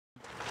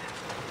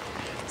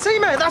See,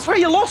 mate, that's where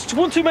you lost.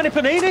 One too many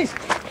paninis.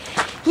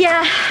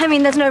 Yeah, I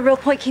mean, there's no real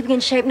point keeping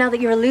in shape now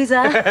that you're a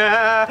loser.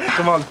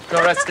 Come on,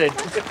 go rested.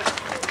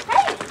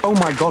 Oh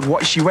my God,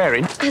 what is she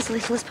wearing? As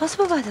little as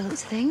possible by the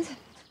looks of things.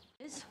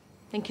 I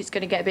think it's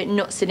going to get a bit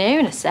nuts in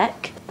here in a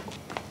sec.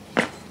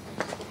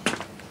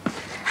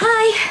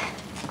 Hi.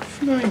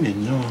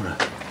 Finding Nora.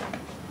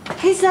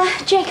 Who's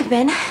Jacob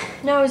been?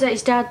 No, I was at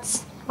his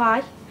dad's.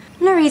 Why?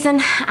 No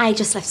reason. I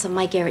just left some of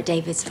my gear at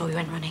David's before we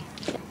went running.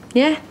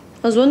 Yeah,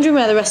 I was wondering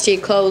where the rest of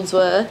your clothes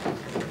were.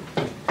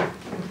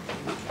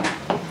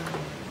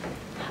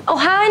 Oh,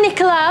 hi,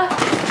 Nicola.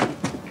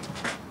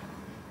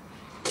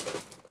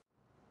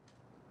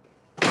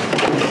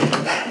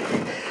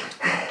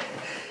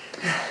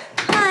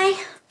 Hi.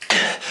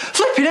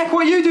 Flipping heck,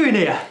 what are you doing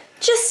here?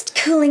 Just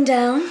cooling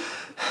down.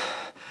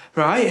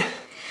 Right.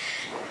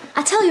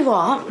 I tell you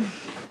what.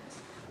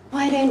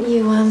 Why don't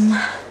you,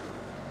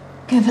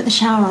 go and put the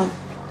shower on?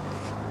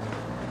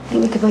 I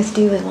think we could both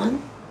do with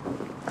one.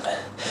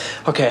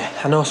 Okay,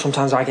 I know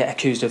sometimes I get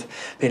accused of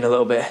being a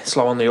little bit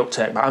slow on the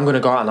uptake, but I'm going to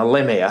go out on a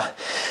limb here.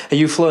 Are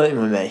you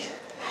flirting with me?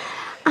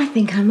 I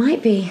think I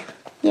might be,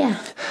 yeah.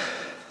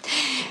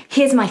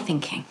 Here's my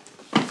thinking.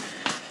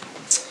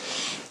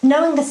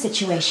 Knowing the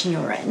situation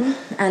you're in,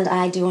 and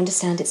I do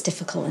understand it's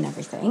difficult and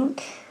everything,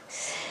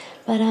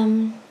 but,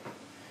 I'm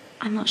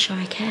not sure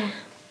I care.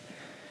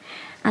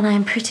 And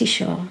I'm pretty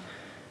sure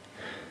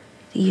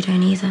that you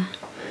don't either.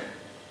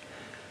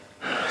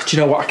 Do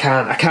you know what?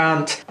 I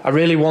can't. I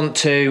really want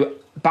to,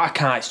 but I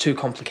can't. It's too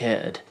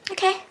complicated.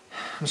 Okay.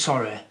 I'm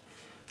sorry.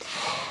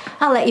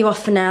 I'll let you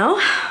off for now,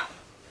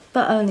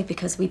 but only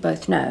because we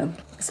both know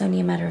it's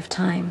only a matter of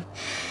time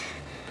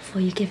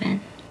before you give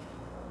in.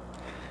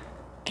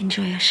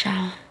 Enjoy your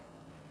shower.